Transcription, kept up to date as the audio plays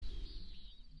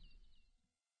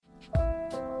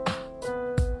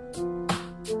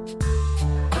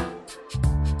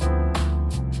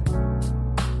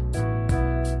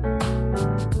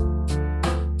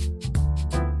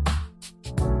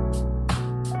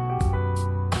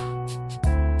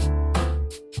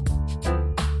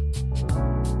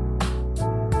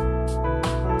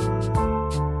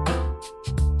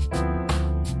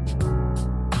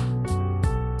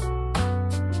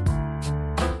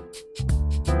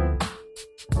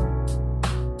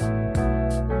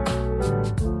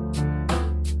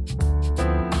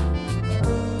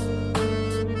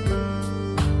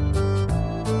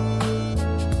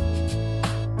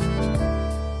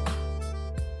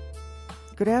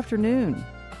Good afternoon.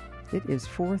 It is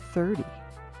 4:30,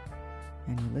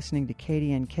 and you're listening to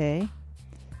KDNK.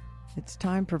 It's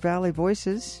time for Valley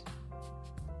Voices.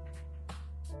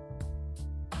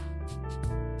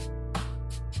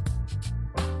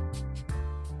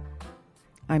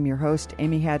 I'm your host,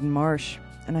 Amy Haddon Marsh,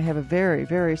 and I have a very,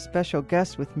 very special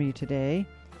guest with me today,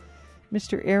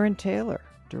 Mr. Aaron Taylor,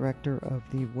 Director of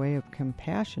the Way of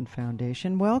Compassion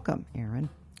Foundation. Welcome, Aaron.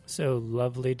 So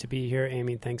lovely to be here,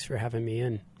 Amy. Thanks for having me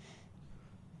in. You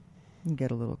can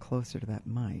get a little closer to that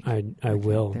mic. I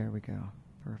will. There we go.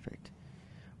 Perfect.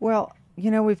 Well,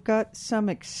 you know, we've got some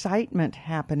excitement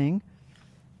happening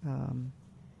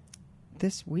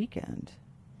this weekend,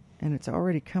 and it's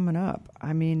already coming up.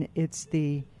 I mean, it's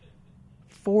the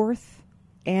 4th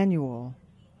annual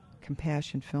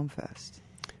Compassion Film Fest.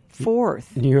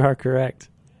 4th. You are correct.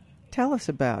 Tell us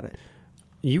about it.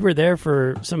 You were there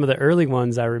for some of the early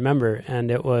ones, I remember, and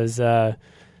it was the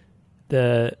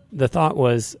thought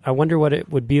was, I wonder what it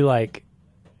would be like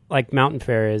Mountain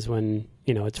Fair is when,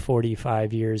 you know, it's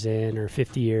 45 years in or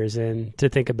 50 years in, to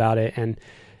think about it. And,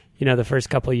 you know, the first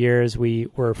couple of years we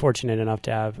were fortunate enough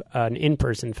to have an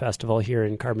in-person festival here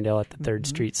in Carbondale at the 3rd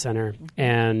Street Center.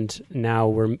 And now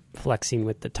we're flexing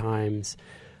with the times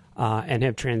and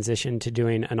have transitioned to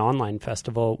doing an online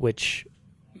festival, which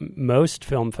most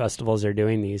film festivals are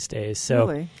doing these days. So,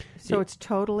 really? So it's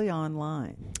totally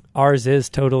online? Ours is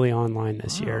totally online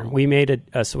this year. We made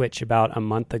a switch about a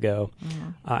month ago.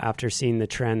 After seeing the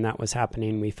trend that was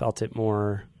happening, we felt it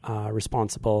more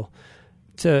responsible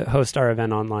to host our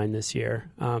event online this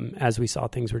year as we saw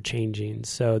things were changing.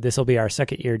 So this will be our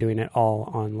second year doing it all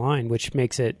online, which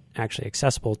makes it actually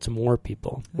accessible to more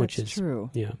people. That's which is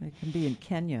true. Yeah, it can be in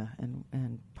Kenya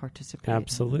and participate.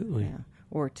 Absolutely. Yeah.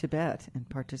 Or Tibet and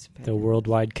participate. The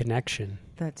worldwide connection.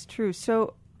 That's true.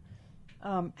 So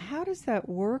how does that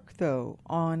work, though,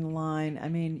 online? I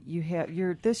mean,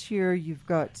 this year you've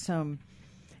got some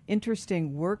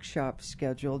interesting workshops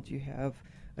scheduled. You have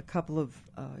a couple of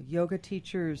yoga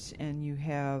teachers, and you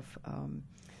have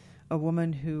a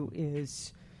woman who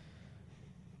is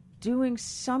doing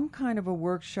some kind of a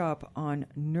workshop on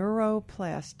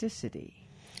neuroplasticity.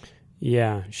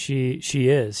 Yeah, she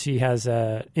is. She has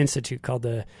an institute called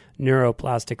the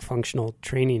Neuroplastic Functional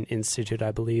Training Institute,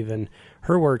 I believe, and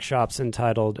her workshop's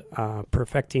entitled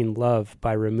Perfecting Love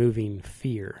by Removing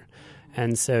Fear.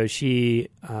 And so she,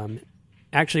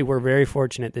 actually, we're very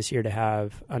fortunate this year to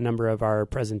have a number of our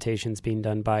presentations being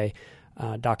done by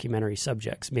documentary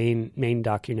subjects, main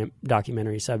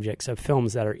documentary subjects of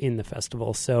films that are in the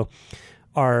festival. So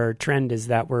our trend is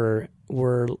that we're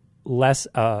less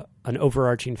an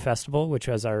overarching festival, which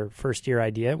was our first year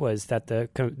idea, was that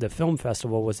the film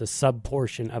festival was a sub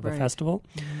portion of a festival.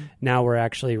 Now we're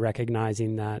actually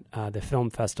recognizing that the film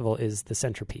festival is the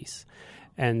centerpiece.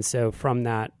 And so from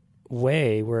that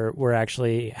way, we're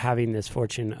actually having this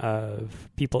fortune of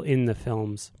people in the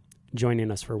films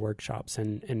joining us for workshops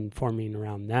and forming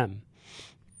around them.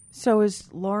 So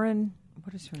is Lauren,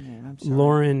 what is her name? I'm sorry.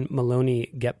 Lauren Maloney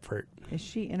Gepfert. Is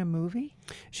she in a movie?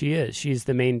 She is. She's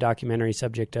the main documentary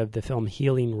subject of the film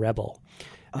Healing Rebel.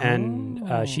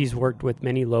 And she's worked with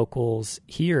many locals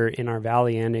here in our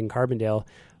valley and in Carbondale,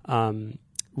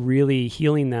 really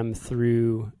healing them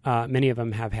through, many of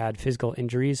them have had physical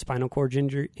injuries, spinal cord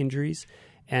injuries,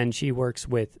 and she works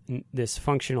with this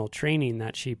functional training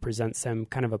that she presents them,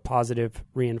 kind of a positive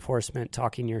reinforcement,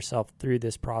 talking yourself through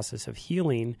this process of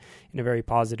healing in a very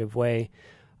positive way.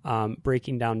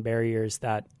 Breaking down barriers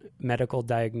that medical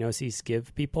diagnoses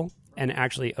give people and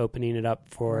actually opening it up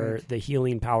for the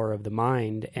healing power of the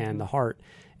mind and the heart.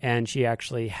 And she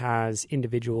actually has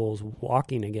individuals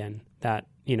walking again that,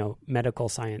 you know, medical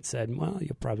science said, well,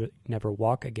 you'll probably never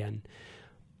walk again.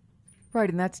 Right,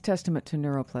 and that's testament to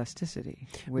neuroplasticity,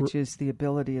 which is the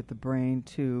ability of the brain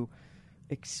to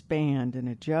expand and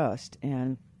adjust.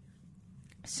 And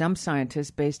some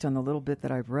scientists, based on the little bit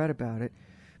that I've read about it,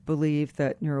 believe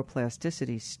that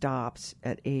neuroplasticity stops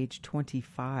at age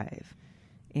 25.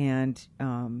 And,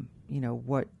 you know,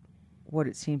 what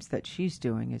it seems that she's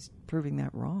doing is proving that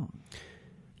wrong.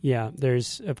 Yeah,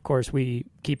 there's, of course, we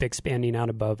keep expanding out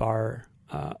above our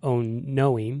own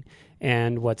knowing.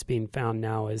 And what's being found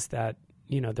now is that,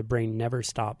 you know, the brain never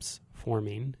stops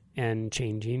forming and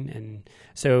changing. And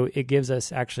so it gives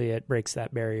us, actually, it breaks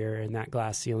that barrier and that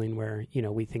glass ceiling where, you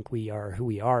know, we think we are who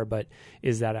we are, but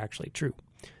is that actually true?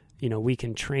 You know, we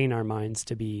can train our minds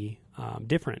to be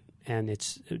different, and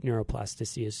it's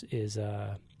neuroplasticity is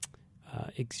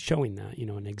showing that, you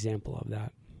know, an example of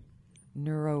that.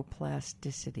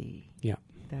 Neuroplasticity. Yeah.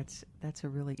 That's a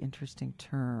really interesting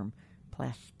term.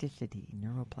 Plasticity,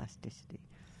 neuroplasticity.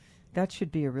 That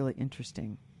should be a really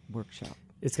interesting workshop.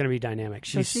 It's going to be dynamic.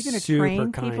 She's so is she going to super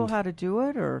train kind. people how to do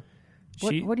it, or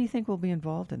what do you think will be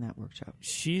involved in that workshop?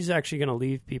 She's actually going to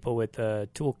leave people with a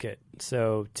toolkit.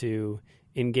 So to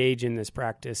engage in this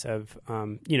practice of,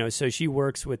 so she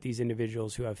works with these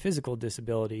individuals who have physical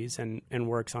disabilities and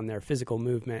works on their physical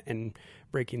movement and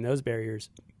breaking those barriers.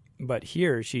 But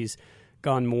here she's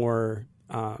gone more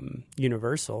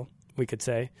universal, we could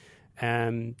say,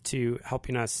 to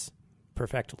helping us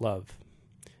perfect love.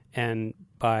 And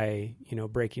by,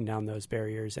 breaking down those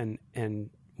barriers and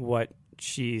what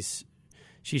she's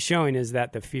showing is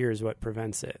that the fear is what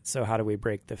prevents it. So how do we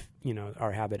break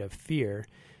our habit of fear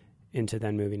into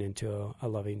then moving into a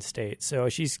loving state? So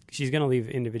she's going to leave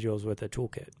individuals with a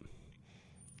toolkit.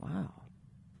 Wow.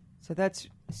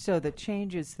 So the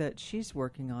changes that she's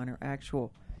working on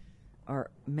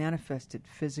are manifested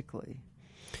physically.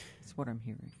 That's what I'm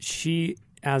hearing. She,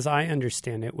 as I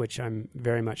understand it, which I'm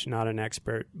very much not an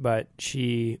expert, but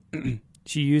she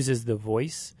uses the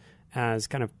voice as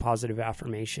kind of positive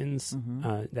affirmations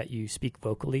that you speak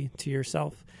vocally to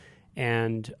yourself.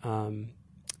 And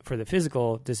for the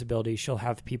physical disability, she'll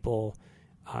have people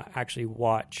actually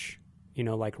watch,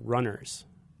 like runners,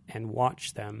 and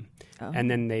watch them. Oh. And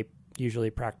then they usually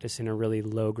practice in a really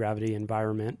low gravity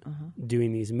environment,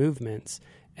 doing these movements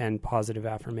and positive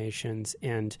affirmations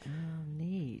and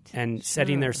neat. And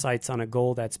setting their sights on a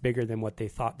goal that's bigger than what they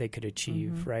thought they could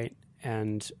achieve, right?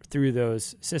 And through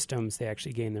those systems, they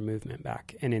actually gain their movement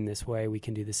back. And in this way, we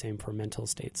can do the same for mental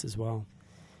states as well.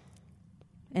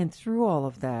 And through all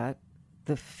of that,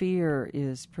 the fear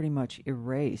is pretty much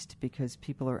erased because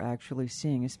people are actually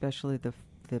seeing, especially the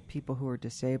people who are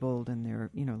disabled and they're,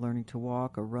 learning to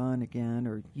walk or run again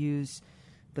or use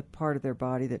the part of their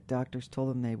body that doctors told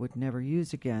them they would never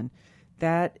use again.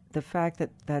 That the fact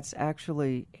that that's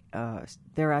actually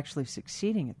they're actually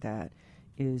succeeding at that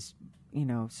is,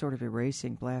 sort of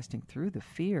erasing, blasting through the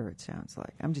fear. It sounds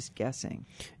like. I'm just guessing.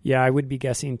 Yeah, I would be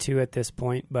guessing too at this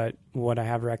point. But what I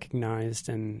have recognized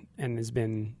and has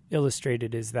been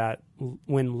illustrated is that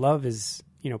when love is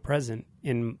present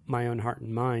in my own heart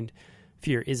and mind,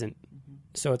 fear isn't.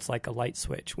 So it's like a light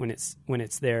switch. When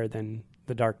it's there, then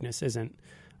the darkness isn't.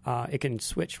 It can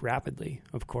switch rapidly,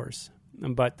 of course.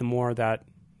 But the more that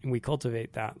we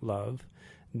cultivate that love,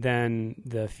 then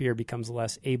the fear becomes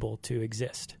less able to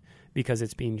exist because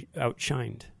it's being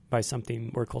outshined by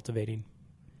something we're cultivating.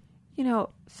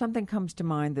 Something comes to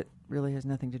mind that really has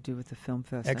nothing to do with the Film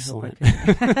Fest. Excellent.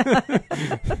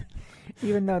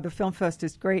 Even though the Film Fest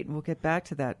is great, and we'll get back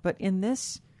to that. But in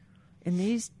these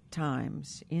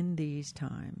times,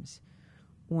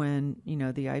 when,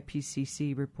 the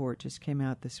IPCC report just came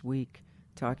out this week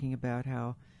talking about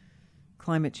how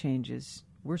climate change is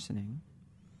worsening,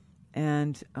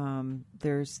 and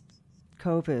there's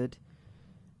COVID,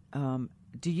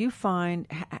 do you find,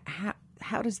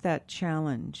 how does that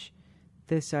challenge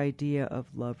this idea of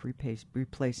love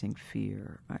replacing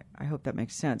fear? I hope that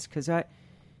makes sense, because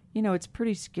it's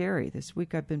pretty scary. This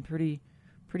week I've been pretty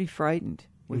frightened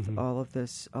with all of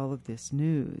this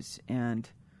news and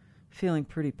feeling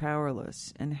pretty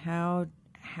powerless. And how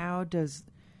does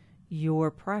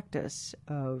your practice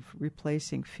of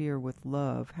replacing fear with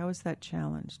love, how is that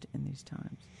challenged in these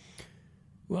times?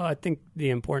 Well, I think the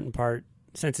important part,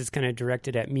 since it's kind of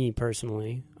directed at me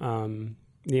personally,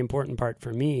 the important part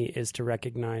for me is to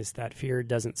recognize that fear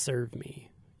doesn't serve me.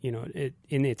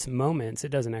 In its moments, it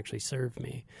doesn't actually serve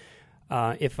me.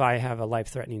 If I have a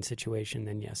life-threatening situation,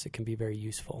 then yes, it can be very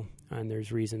useful, and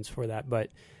there's reasons for that. But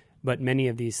many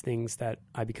of these things that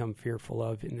I become fearful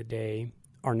of in the day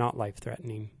are not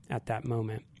life-threatening at that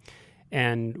moment.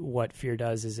 And what fear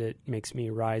does is it makes me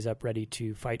rise up ready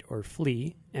to fight or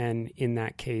flee. And in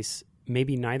that case,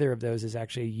 maybe neither of those is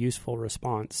actually a useful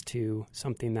response to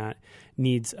something that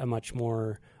needs a much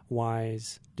more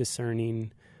wise,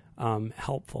 discerning,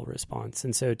 helpful response.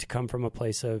 And so to come from a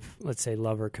place of, let's say,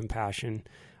 love or compassion,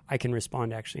 I can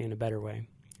respond actually in a better way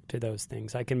to those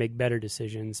things. I can make better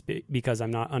decisions because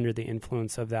I'm not under the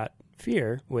influence of that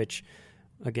fear, which,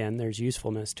 again, there's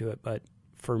usefulness to it, but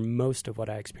for most of what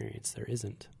I experience, there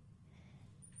isn't.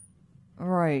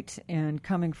 Right, and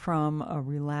coming from a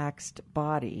relaxed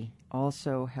body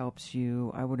also helps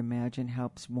you, I would imagine,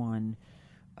 helps one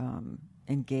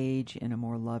engage in a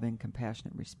more loving,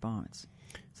 compassionate response.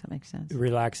 Does that make sense?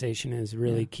 Relaxation is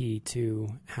really key to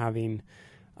having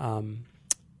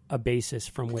a basis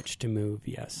from which to move.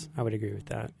 Yes, I would agree with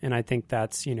that. And I think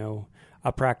that's,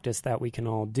 a practice that we can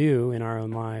all do in our own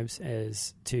lives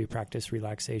is to practice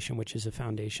relaxation, which is a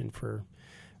foundation for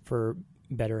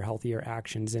better, healthier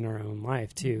actions in our own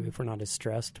life too. Mm-hmm. If we're not as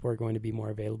stressed, we're going to be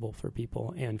more available for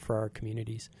people and for our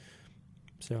communities.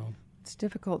 So It's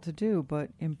difficult to do, but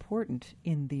important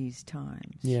in these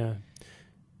times. Yeah.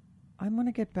 I want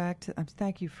to get back to.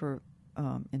 Thank you for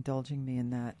indulging me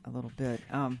in that a little bit.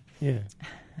 Yeah.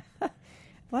 I'd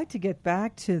like to get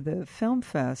back to the film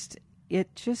fest.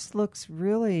 It just looks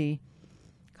really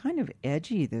kind of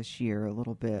edgy this year a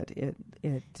little bit.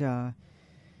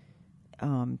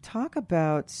 Talk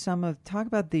about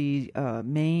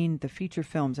the feature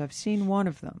films. I've seen one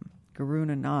of them, Guru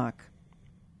Nanak.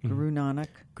 Guru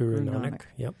Nanak.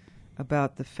 Yep.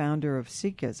 About the founder of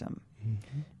Sikhism.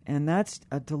 Mm-hmm. And that's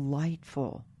a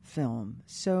delightful film.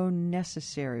 So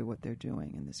necessary what they're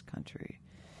doing in this country.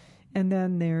 And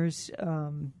then there's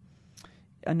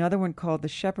another one called The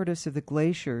Shepherdess of the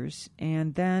Glaciers,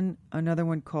 and then another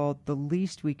one called The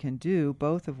Least We Can Do,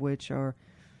 both of which are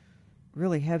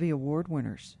really heavy award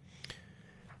winners.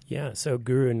 Yeah, so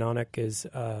Guru Nanak is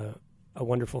a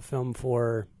wonderful film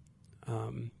for,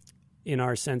 in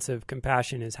our sense of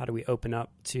compassion, is how do we open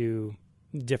up to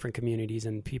different communities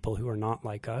and people who are not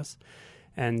like us.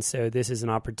 And so this is an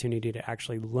opportunity to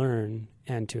actually learn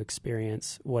and to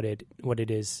experience what it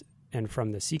is. And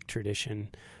from the Sikh tradition,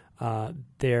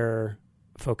 their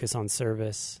focus on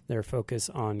service, their focus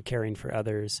on caring for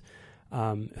others,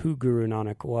 who Guru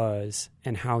Nanak was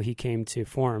and how he came to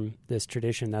form this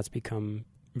tradition that's become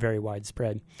very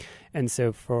widespread. And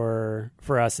so for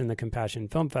us in the Compassion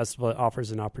Film Festival, it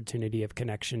offers an opportunity of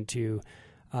connection to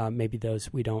maybe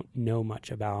those we don't know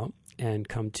much about and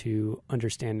come to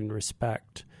understand and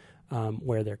respect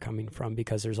where they're coming from,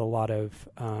 because there's a lot of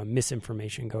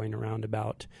misinformation going around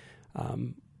about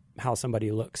how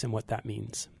somebody looks and what that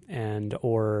means, and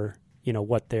or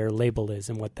what their label is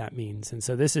and what that means. And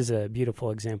so this is a beautiful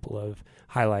example of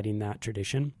highlighting that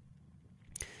tradition.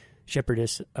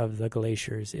 Shepherdess of the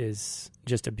Glaciers is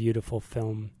just a beautiful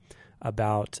film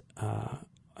about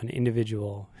an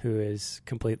individual who is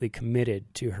completely committed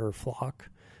to her flock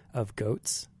of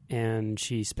goats, and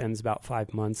she spends about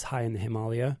 5 months high in the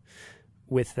Himalaya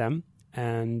with them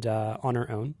and on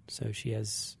her own. So she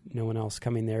has no one else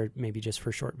coming there, maybe just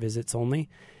for short visits only.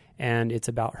 And it's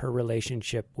about her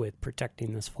relationship with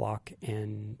protecting this flock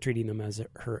and treating them as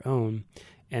her own,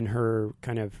 and her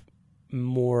kind of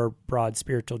more broad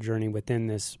spiritual journey within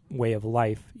this way of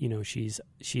life.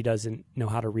 She doesn't know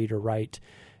how to read or write.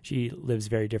 She lives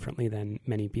very differently than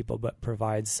many people, but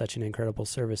provides such an incredible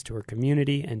service to her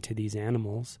community and to these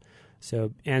animals.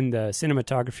 So, and the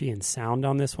cinematography and sound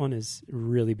on this one is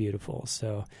really beautiful.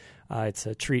 So it's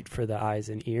a treat for the eyes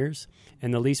and ears.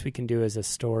 And The Least We Can Do is a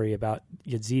story about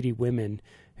Yazidi women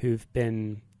who've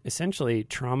been essentially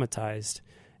traumatized.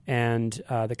 And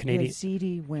the Canadian...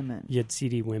 Yazidi women.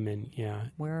 Yazidi women, yeah.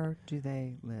 Where do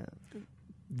they live?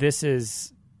 This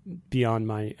is beyond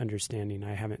my understanding.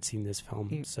 I haven't seen this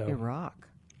film. Iraq,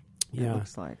 yeah. It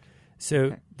looks like. So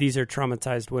okay. These are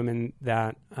traumatized women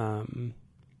that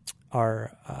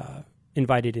are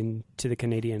invited into the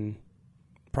Canadian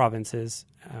provinces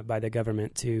by the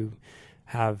government to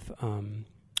have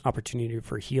opportunity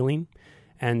for healing.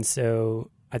 And so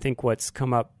I think what's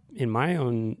come up in my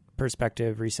own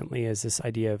perspective recently is this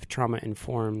idea of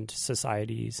trauma-informed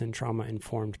societies and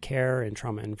trauma-informed care and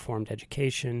trauma-informed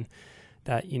education,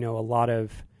 that, a lot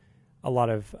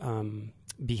of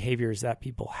behaviors that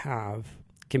people have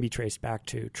can be traced back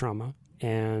to trauma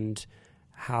and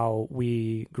how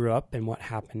we grew up and what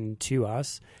happened to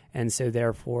us. And so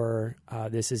therefore,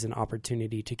 this is an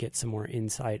opportunity to get some more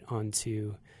insight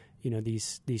onto,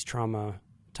 these trauma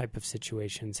type of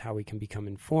situations, how we can become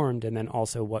informed, and then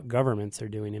also what governments are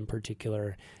doing in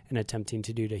particular and attempting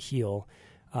to do to heal.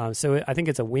 So I think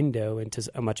it's a window into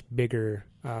a much bigger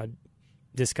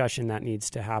discussion that needs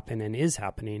to happen and is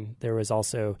happening. There was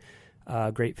also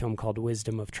a great film called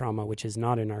Wisdom of Trauma, which is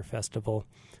not in our festival,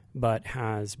 but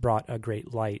has brought a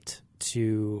great light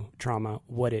to trauma,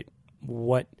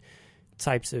 what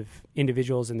types of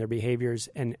individuals and their behaviors,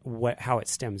 and how it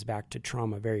stems back to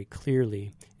trauma very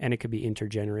clearly. And it could be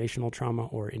intergenerational trauma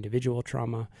or individual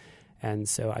trauma. And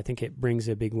so I think it brings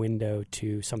a big window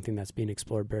to something that's being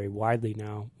explored very widely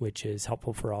now, which is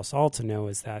helpful for us all to know,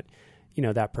 is that,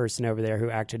 that person over there who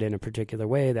acted in a particular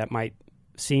way that might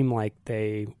seem like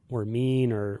they were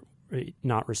mean or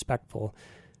not respectful,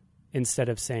 instead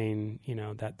of saying,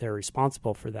 that they're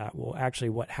responsible for that, well, actually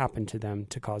what happened to them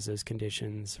to cause those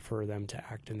conditions for them to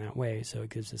act in that way. So it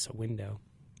gives us a window.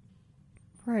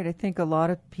 Right. I think a lot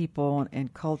of people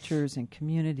and cultures and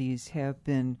communities have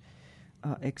been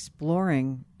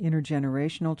exploring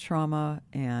intergenerational trauma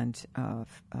and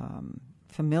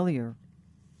familiar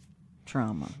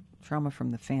trauma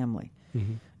from the family.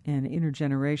 Mm-hmm. And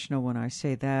intergenerational, when I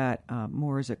say that,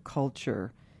 more as a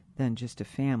culture than just a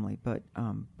family, but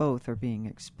both are being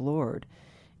explored.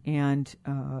 And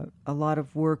a lot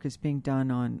of work is being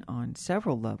done on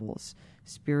several levels: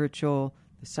 spiritual,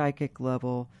 the psychic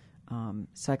level,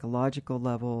 psychological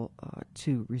level,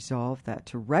 to resolve that,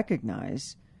 to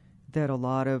recognize that a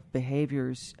lot of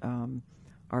behaviors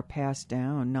are passed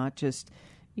down, not just,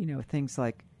 things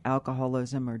like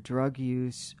alcoholism or drug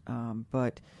use,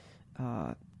 but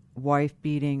wife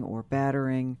beating or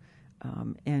battering,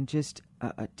 and just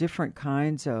different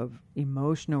kinds of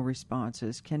emotional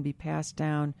responses can be passed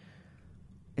down.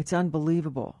 It's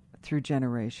unbelievable, through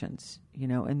generations,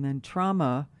 and then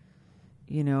trauma,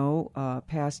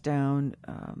 passed down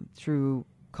through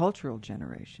cultural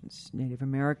generations. Native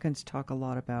Americans talk a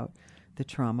lot about the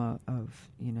trauma of,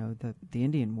 the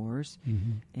Indian Wars.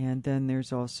 Mm-hmm. And then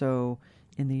there's also,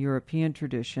 in the European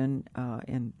tradition,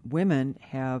 and women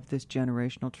have this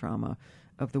generational trauma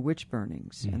of the witch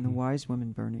burnings and the wise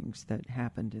women burnings that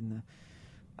happened in the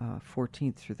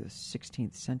 14th through the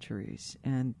 16th centuries.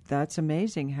 And that's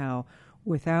amazing how,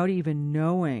 without even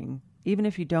knowing, even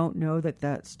if you don't know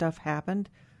that stuff happened,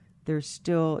 you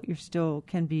still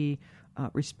can be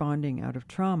responding out of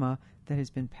trauma that has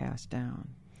been passed down.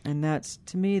 And that's,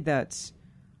 to me, it's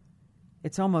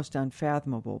almost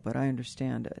unfathomable, but I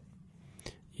understand it.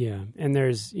 Yeah. And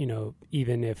there's,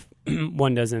 even if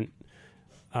one doesn't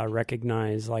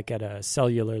recognize, like at a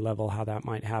cellular level, how that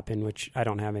might happen, which I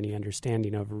don't have any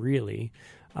understanding of really,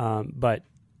 but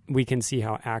we can see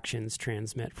how actions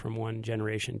transmit from one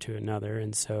generation to another,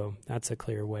 and so that's a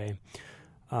clear way.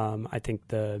 I think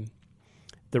the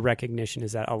recognition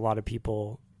is that a lot of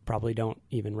people probably don't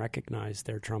even recognize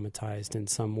they're traumatized in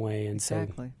some way, and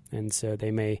exactly. so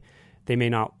they may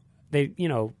not,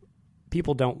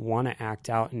 people don't want to act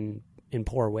out in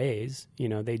poor ways.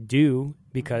 They do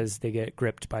because they get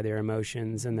gripped by their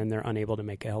emotions, and then they're unable to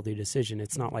make a healthy decision.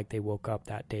 It's not like they woke up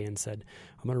that day and said,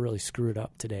 I'm going to really screw it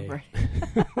up today. Right.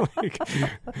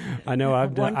 I know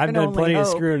I've done plenty of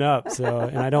screwing up.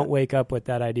 And I don't wake up with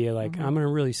that idea like, I'm going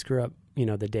to really screw up,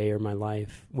 the day or my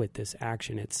life with this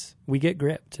action. We get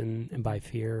gripped and by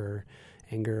fear or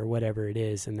anger or whatever it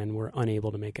is, and then we're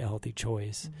unable to make a healthy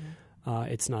choice.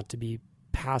 It's not to be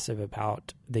passive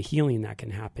about the healing that can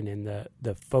happen in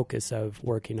the focus of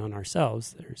working on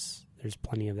ourselves. There's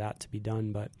plenty of that to be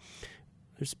done, but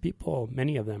there's people,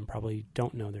 many of them probably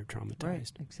don't know they're traumatized.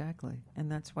 Right, exactly.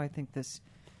 And that's why I think this,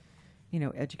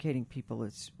 educating people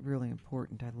is really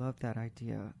important. I love that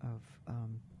idea of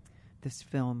this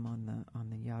film on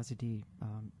the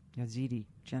Yazidi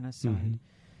genocide. Mm-hmm.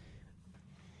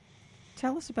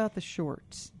 Tell us about the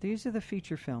shorts. These are the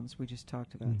feature films we just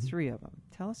talked about, 3 of them.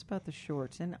 Tell us about the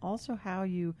shorts, and also how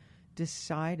you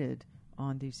decided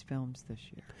on these films this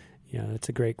year. Yeah, that's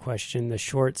a great question. The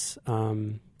shorts,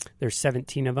 there's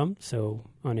 17 of them, so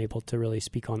unable to really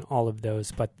speak on all of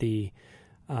those, but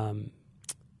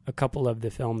a couple of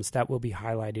the films that will be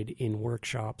highlighted in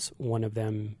workshops, one of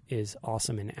them is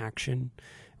Awesome in Action,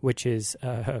 which is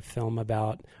a film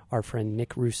about our friend Nick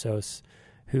Roussos,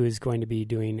 who is going to be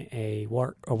doing a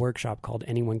workshop called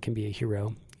Anyone Can Be a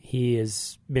Hero. He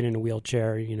has been in a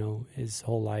wheelchair, his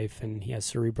whole life, and he has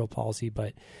cerebral palsy,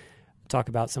 but talk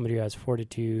about somebody who has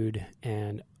fortitude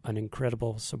and an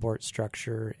incredible support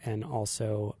structure, and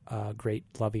also a great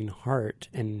loving heart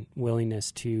and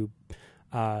willingness to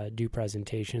do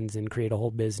presentations and create a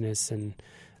whole business and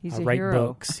write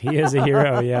books. He is a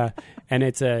hero, yeah. And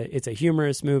it's a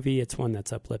humorous movie. It's one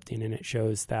that's uplifting, and it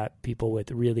shows that people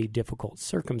with really difficult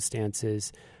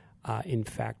circumstances, in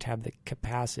fact, have the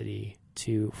capacity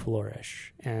to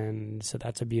flourish. And so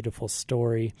that's a beautiful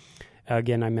story.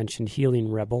 Again, I mentioned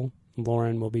Healing Rebel.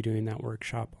 Lauren will be doing that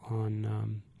workshop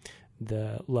on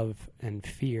the love and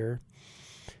fear.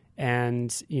 And,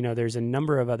 there's a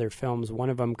number of other films. One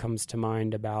of them comes to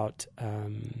mind about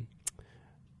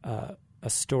a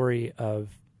story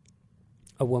of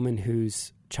a woman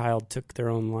whose child took their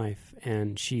own life,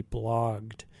 and she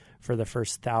blogged for the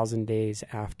first 1,000 days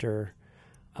after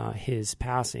his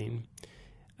passing.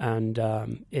 And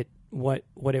what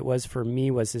it was for me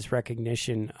was this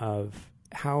recognition of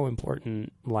how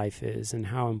important life is and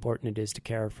how important it is to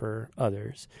care for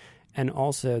others. And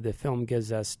also the film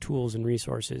gives us tools and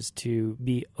resources to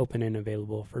be open and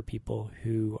available for people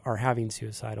who are having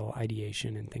suicidal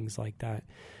ideation and things like that,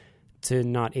 to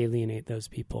not alienate those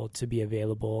people, to be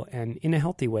available and in a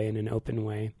healthy way, in an open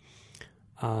way.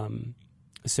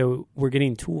 So we're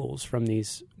getting tools from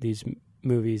these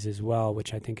movies as well,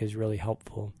 which I think is really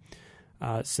helpful.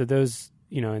 So those,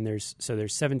 and there's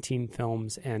 17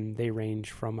 films, and they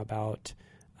range from about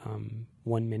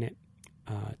 1 minute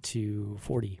to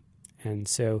 40. And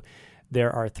so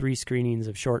there are 3 screenings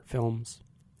of short films,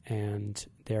 and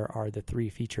there are the 3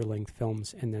 feature-length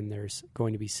films, and then there's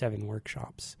going to be 7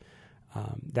 workshops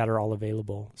that are all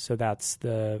available. So that's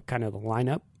the kind of the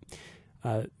lineup.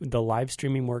 The live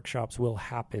streaming workshops will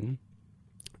happen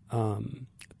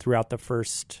throughout the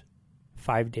first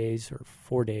 5 days or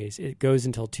 4 days. It goes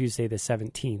until Tuesday the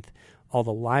 17th. All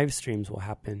the live streams will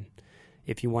happen.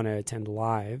 If you want to attend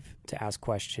live, to ask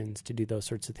questions, to do those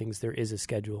sorts of things, there is a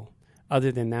schedule.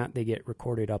 Other than that, they get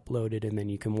recorded, uploaded, and then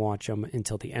you can watch them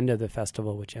until the end of the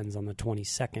festival, which ends on the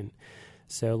 22nd.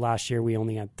 So last year we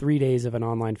only had 3 days of an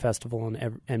online festival,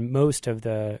 and most of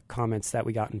the comments that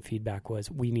we got in feedback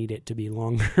was we need it to be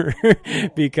longer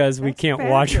because we can't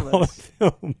watch all the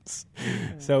films.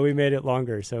 Yeah. So we made it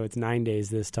longer. So it's 9 days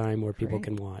this time where people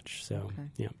can watch. So,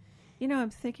 yeah. You know,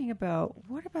 I'm thinking about,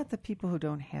 what about the people who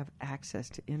don't have access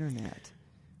to internet?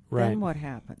 Right. Then what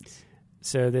happens?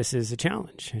 So this is a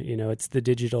challenge. You know, it's the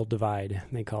digital divide,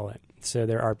 they call it. So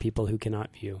there are people who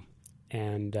cannot view.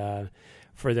 And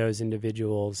for those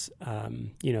individuals,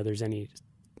 you know, there's any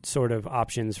sort of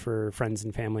options for friends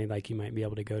and family, like you might be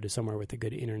able to go to somewhere with a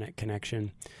good internet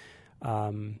connection.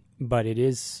 But it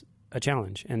is a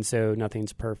challenge. And so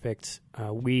nothing's perfect.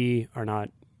 We are not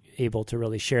able to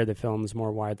really share the films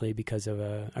more widely because of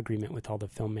an agreement with all the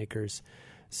filmmakers.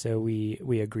 So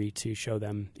we agree to show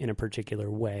them in a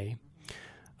particular way.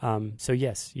 So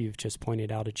yes, you've just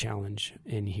pointed out a challenge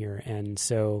in here. And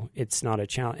so it's not a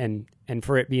challenge. And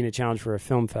for it being a challenge for a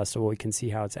film festival, we can see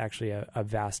how it's actually a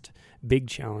vast, big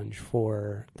challenge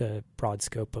for the broad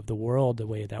scope of the world, the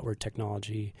way that where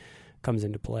technology comes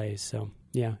into play. So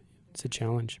yeah, it's a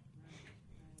challenge.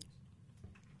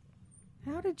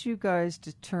 How did you guys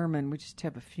determine, we just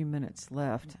have a few minutes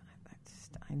left.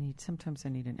 Sometimes I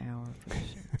need an hour for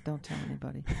this. Don't tell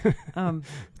anybody.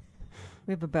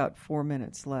 We have about 4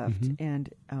 minutes left. Mm-hmm.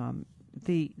 And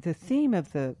the theme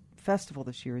of the festival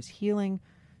this year is healing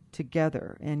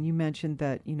together. And you mentioned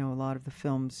that, you know, a lot of the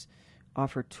films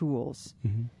offer tools.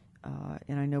 Mm-hmm.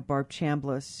 And I know Barb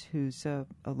Chambliss, who's a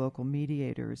local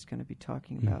mediator, is going to be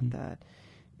talking about that.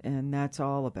 And that's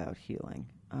all about healing.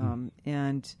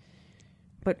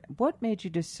 But what made you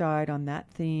decide on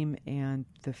that theme and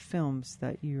the films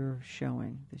that you're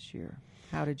showing this year?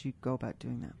 How did you go about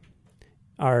doing that?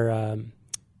 Our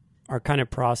kind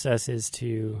of process is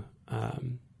to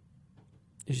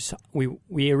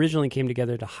we originally came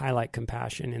together to highlight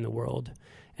compassion in the world,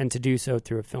 and to do so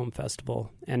through a film festival,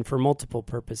 and for multiple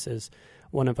purposes.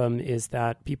 One of them is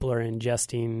that people are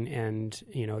ingesting and,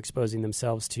 you know, exposing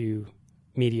themselves to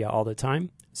media all the time.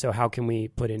 So how can we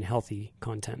put in healthy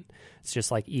content? It's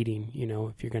just like eating. You know,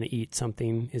 if you're going to eat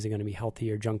something, is it going to be healthy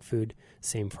or junk food?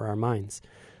 Same for our minds.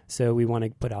 So we want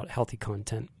to put out healthy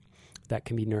content that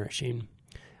can be nourishing.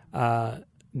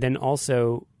 Then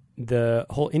also the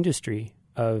whole industry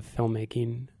of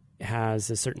filmmaking has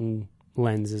a certain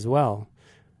lens as well.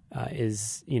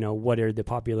 Is, you know, what are the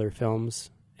popular films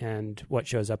and what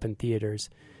shows up in theaters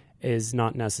is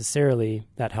not necessarily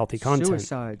that healthy content.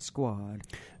 Suicide Squad.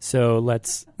 So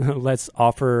let's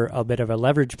offer a bit of a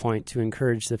leverage point to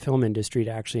encourage the film industry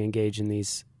to actually engage in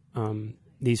these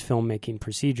filmmaking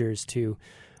procedures to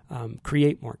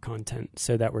create more content,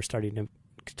 so that we're starting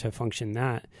to function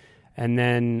that. And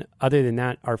then other than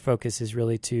that, our focus is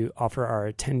really to offer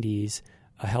our attendees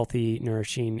a healthy,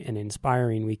 nourishing, and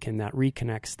inspiring weekend that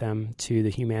reconnects them to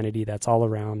the humanity that's all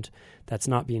around, that's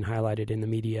not being highlighted in the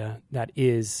media, that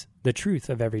is the truth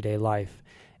of everyday life,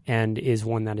 and is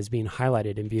one that is being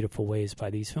highlighted in beautiful ways by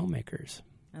these filmmakers.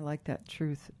 I like that,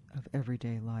 truth of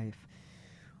everyday life.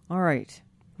 All right,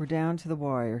 we're down to the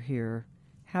wire here.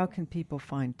 How can people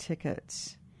find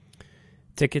tickets?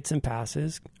 Tickets and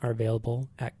passes are available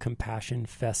at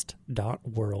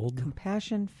compassionfest.world.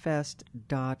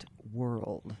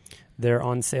 Compassionfest.world. They're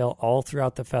on sale all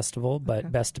throughout the festival,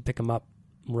 but best to pick them up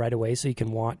right away so you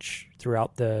can watch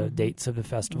throughout the dates of the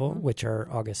festival, which are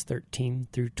August 13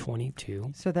 through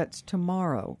 22. So that's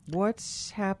tomorrow.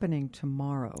 What's happening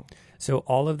tomorrow? So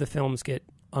all of the films get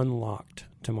unlocked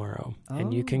tomorrow,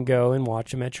 and you can go and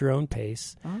watch them at your own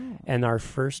pace. And our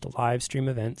first live stream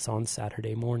event's on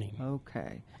Saturday morning.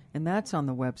 Okay. And that's on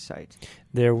the website.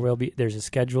 There's a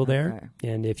schedule there,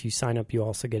 and if you sign up, you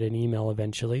also get an email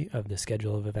eventually of the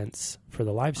schedule of events for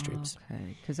the live streams.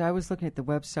 Okay. Because I was looking at the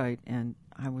website, and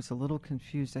I was a little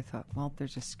confused. I thought, well,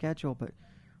 there's a schedule, but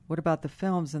what about the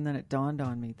films? And then it dawned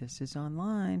on me, this is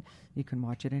online. You can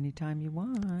watch it anytime you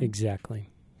want. Exactly.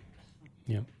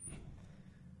 Yep.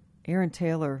 Aaron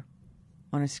Taylor,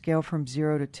 on a scale from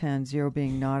 0 to 10, 0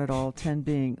 being not at all, 10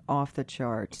 being off the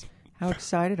charts, how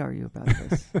excited are you about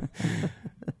this?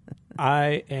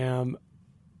 I am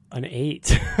an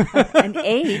 8. An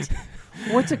 8?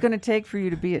 What's it going to take for you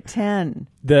to be a 10?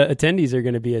 The attendees are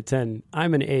going to be a 10.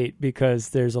 I'm an 8 because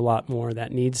there's a lot more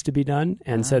that needs to be done.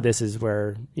 And so this is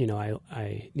where,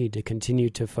 I need to continue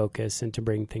to focus and to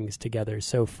bring things together.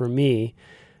 So for me,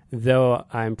 though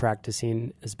I'm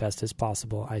practicing as best as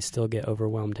possible, I still get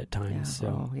overwhelmed at times.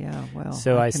 So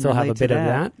I still have a bit of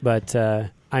that, but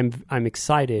I'm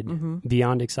excited,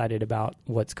 beyond excited about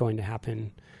what's going to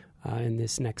happen in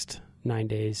this next 9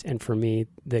 days. And for me,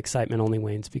 the excitement only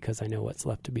wanes because I know what's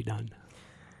left to be done.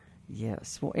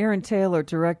 Yes. Well, Aaron Taylor,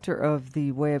 director of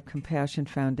the Way of Compassion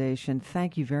Foundation,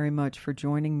 thank you very much for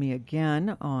joining me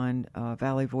again on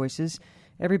Valley Voices.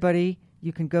 Everybody,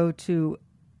 you can go to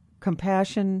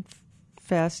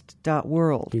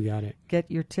compassionfest.world. You got it. Get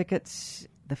your tickets.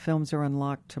 The films are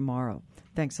unlocked tomorrow.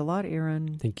 Thanks a lot,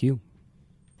 Aaron. Thank you.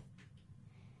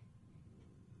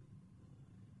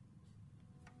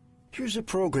 Here's a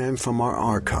program from our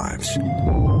archives.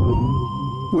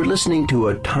 We're listening to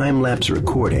a time-lapse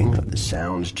recording of the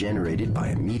sounds generated by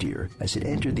a meteor as it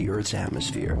entered the Earth's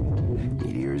atmosphere.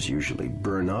 Meteors usually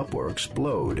burn up or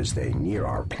explode as they near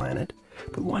our planet.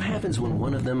 But what happens when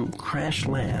one of them crash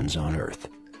lands on Earth?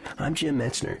 I'm Jim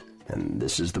Metzner, and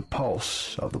this is the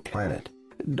pulse of the planet.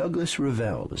 Douglas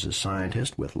Revelle is a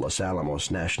scientist with Los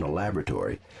Alamos National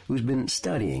Laboratory who's been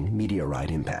studying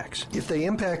meteorite impacts. If they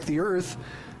impact the Earth,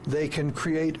 they can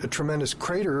create a tremendous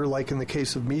crater, like in the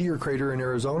case of Meteor Crater in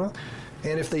Arizona.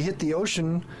 And if they hit the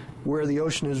ocean, where the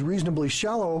ocean is reasonably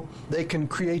shallow, they can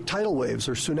create tidal waves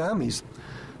or tsunamis.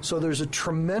 So there's a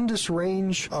tremendous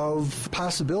range of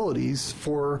possibilities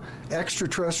for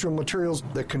extraterrestrial materials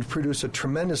that can produce a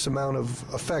tremendous amount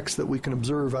of effects that we can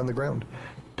observe on the ground.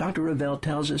 Dr. Revelle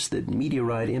tells us that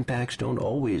meteorite impacts don't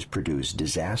always produce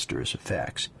disastrous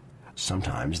effects.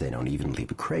 Sometimes they don't even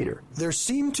leave a crater. There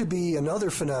seemed to be another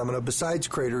phenomena besides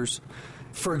craters.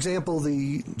 For example,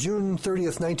 the June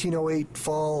 30th, 1908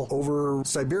 fall over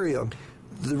Siberia.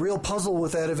 The real puzzle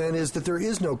with that event is that there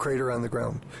is no crater on the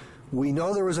ground. We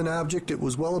know there was an object, it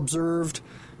was well observed,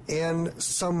 and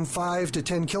some 5 to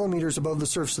 10 kilometers above the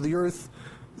surface of the Earth,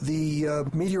 the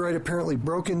meteorite apparently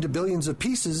broke into billions of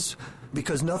pieces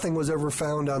because nothing was ever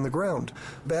found on the ground.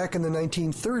 Back in the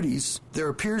 1930s, there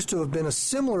appears to have been a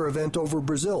similar event over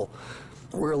Brazil,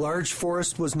 where a large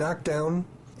forest was knocked down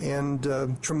and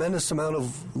a tremendous amount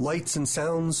of lights and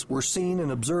sounds were seen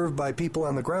and observed by people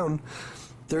on the ground.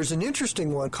 There's an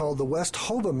interesting one called the West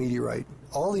Hoba meteorite.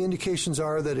 All the indications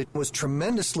are that it was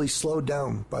tremendously slowed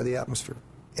down by the atmosphere.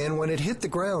 And when it hit the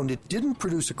ground, it didn't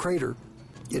produce a crater.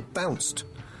 It bounced.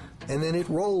 And then it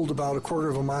rolled about a quarter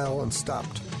of a mile and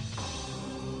stopped.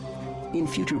 In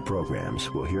future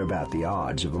programs, we'll hear about the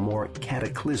odds of a more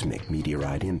cataclysmic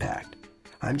meteorite impact.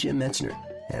 I'm Jim Metzner,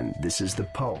 and this is the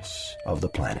pulse of the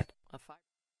planet.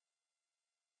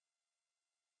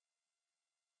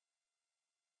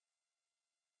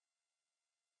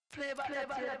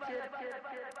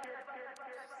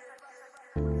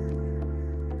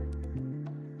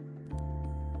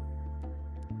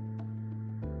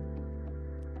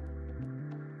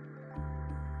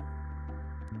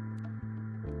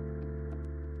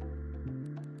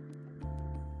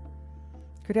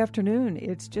 Good afternoon.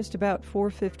 It's just about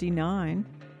 4:59,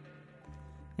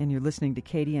 and you're listening to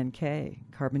KDNK,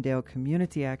 Carbondale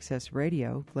Community Access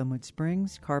Radio, Glenwood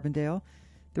Springs, Carbondale,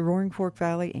 the Roaring Fork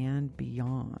Valley, and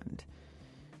beyond.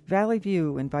 Valley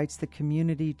View invites the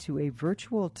community to a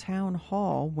virtual town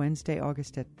hall Wednesday,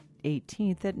 August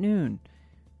 18th at noon.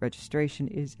 Registration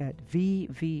is at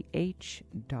vvh.org.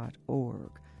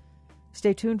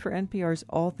 Stay tuned for NPR's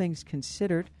All Things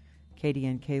Considered,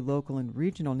 KDNK local and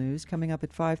regional news coming up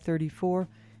at 5:34,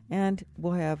 and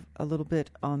we'll have a little bit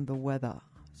on the weather,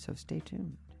 so stay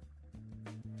tuned.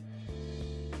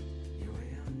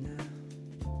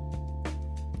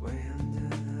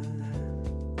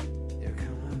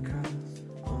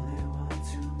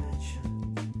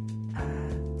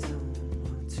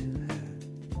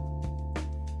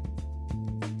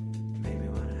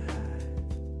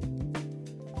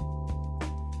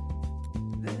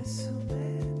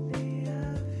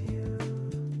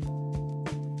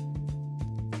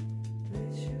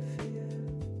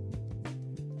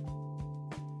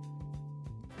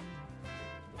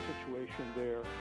 Situation there